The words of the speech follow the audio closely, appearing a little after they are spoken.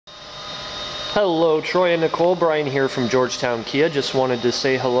Hello Troy and Nicole, Brian here from Georgetown Kia. Just wanted to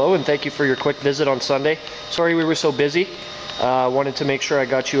say hello and thank you for your quick visit on Sunday. Sorry we were so busy. Wanted to make sure I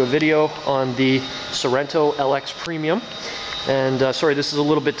got you a video on the Sorento LX Premium. And sorry this is a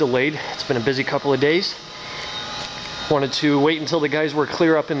little bit delayed. It's been a busy couple of days. Wanted to wait until the guys were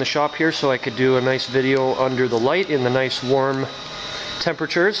clear up in the shop here so I could do a nice video under the light in the nice warm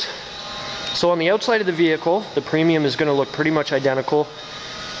temperatures. So on the outside of the vehicle, the Premium is going to look pretty much identical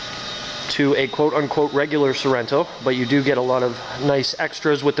to a quote-unquote regular Sorento, but you do get a lot of nice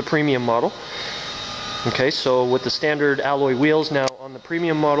extras with the Premium model. Okay, so with the standard alloy wheels, now on the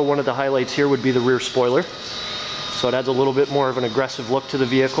Premium model, one of the highlights here would be the rear spoiler. So it adds a little bit more of an aggressive look to the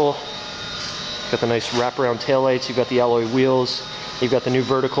vehicle. Got the nice wraparound taillights, you've got the alloy wheels, you've got the new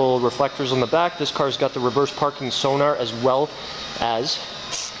vertical reflectors on the back. This car's got the reverse parking sonar as well as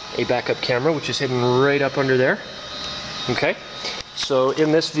a backup camera, which is hidden right up under there. Okay. So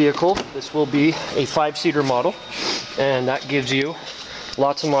in this vehicle, this will be a 5-seater model, and that gives you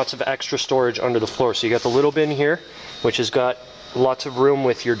lots and lots of extra storage under the floor. So you got the little bin here, which has got lots of room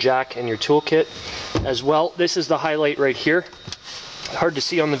with your jack and your toolkit as well. This is the highlight right here. Hard to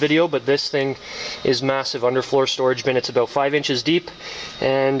see on the video, but this thing is massive underfloor storage bin. It's about 5 inches deep,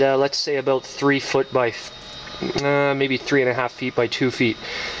 and let's say about 3 foot by maybe 3.5 feet by 2 feet.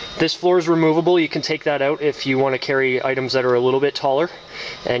 This floor is removable. You can take that out if you want to carry items that are a little bit taller,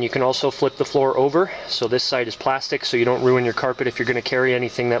 and you can also flip the floor over. So this side is plastic, so you don't ruin your carpet if you're going to carry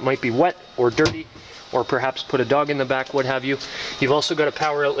anything that might be wet or dirty, or perhaps put a dog in the back, what have you. You've also got a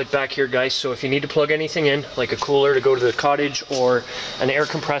power outlet back here, guys, so if you need to plug anything in, like a cooler to go to the cottage or an air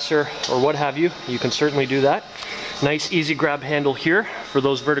compressor or what have you, you can certainly do that. Nice easy grab handle here for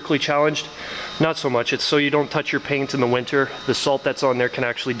those vertically challenged. Not so much, it's so you don't touch your paint in the winter. The salt that's on there can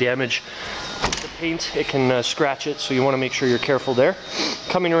actually damage the paint. It can scratch it, so you want to make sure you're careful there.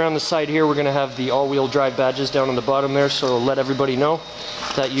 Coming around the side here, we're going to have the all-wheel drive badges down on the bottom there, so let everybody know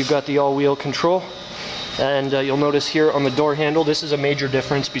that you've got the all-wheel control. And you'll notice here on the door handle, this is a major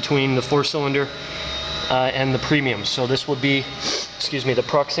difference between the 4-cylinder and the Premium. So this would be, excuse me, the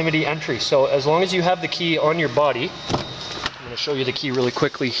proximity entry. So as long as you have the key on your body, I'm going to show you the key really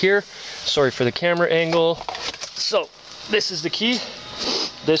quickly here. Sorry for the camera angle. So this is the key.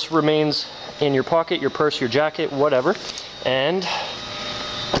 This remains in your pocket, your purse, your jacket, whatever. And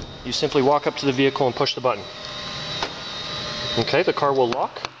you simply walk up to the vehicle and push the button. Okay, the car will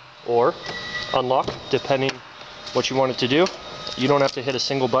lock or unlock depending what you want it to do. You don't have to hit a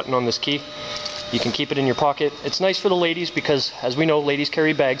single button on this key. You can keep it in your pocket. It's nice for the ladies because, as we know, ladies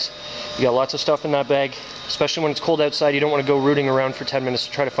carry bags. You got lots of stuff in that bag, especially when it's cold outside. You don't want to go rooting around for 10 minutes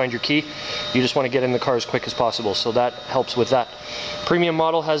to try to find your key. You just want to get in the car as quick as possible, so that helps with that. Premium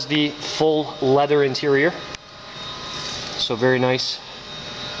model has the full leather interior, so very nice.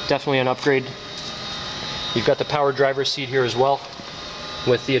 Definitely an upgrade. You've got the power driver's seat here as well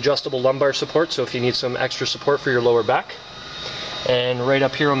with the adjustable lumbar support, so if you need some extra support for your lower back. And right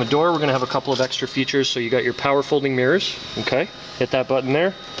up here on the door, we're going to have a couple of extra features. So you got your power folding mirrors. Okay, hit that button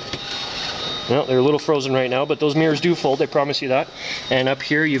there. Well, they're a little frozen right now, but those mirrors do fold, I promise you that. And up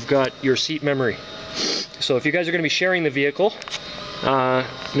here, you've got your seat memory. So if you guys are going to be sharing the vehicle,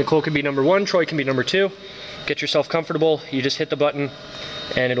 Nicole can be number 1, Troy can be number 2. Get yourself comfortable. You just hit the button,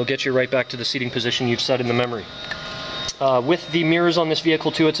 and it'll get you right back to the seating position you've set in the memory. With the mirrors on this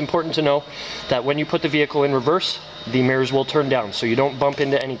vehicle too, it's important to know that when you put the vehicle in reverse, the mirrors will turn down, so you don't bump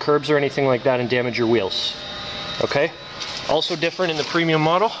into any curbs or anything like that and damage your wheels. Okay? Also different in the Premium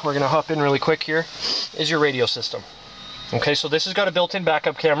model, we're going to hop in really quick here, is your radio system. Okay, so this has got a built-in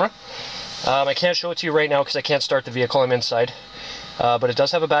backup camera. I can't show it to you right now because I can't start the vehicle, I'm inside. But it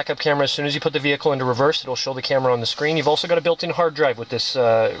does have a backup camera. As soon as you put the vehicle into reverse, it'll show the camera on the screen. You've also got a built-in hard drive with this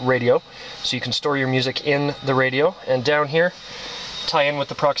radio, so you can store your music in the radio. And down here, tie in with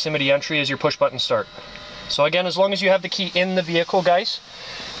the proximity entry is your push-button start. So again, as long as you have the key in the vehicle, guys,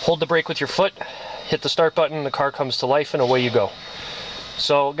 hold the brake with your foot, hit the start button, the car comes to life, and away you go.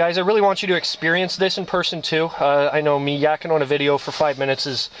 So guys, I really want you to experience this in person too. I know me yakking on a video for 5 minutes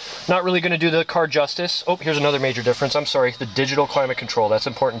is not really going to do the car justice. Oh, here's another major difference. I'm sorry, the digital climate control. That's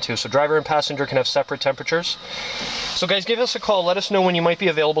important too. So driver and passenger can have separate temperatures. So guys, give us a call. Let us know when you might be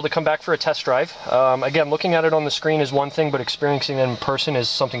available to come back for a test drive. Again, looking at it on the screen is one thing, but experiencing it in person is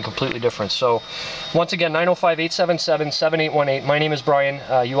something completely different. So once again, 905-877-7818. My name is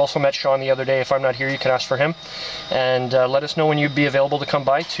Brian. You also met Sean the other day. If I'm not here, you can ask for him. And let us know when you'd be available to come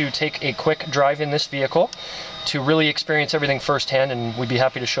by to take a quick drive in this vehicle to really experience everything firsthand, and we'd be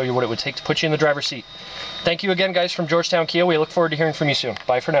happy to show you what it would take to put you in the driver's seat. Thank you again, guys, from Georgetown Kia. We look forward to hearing from you soon.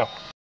 Bye for now.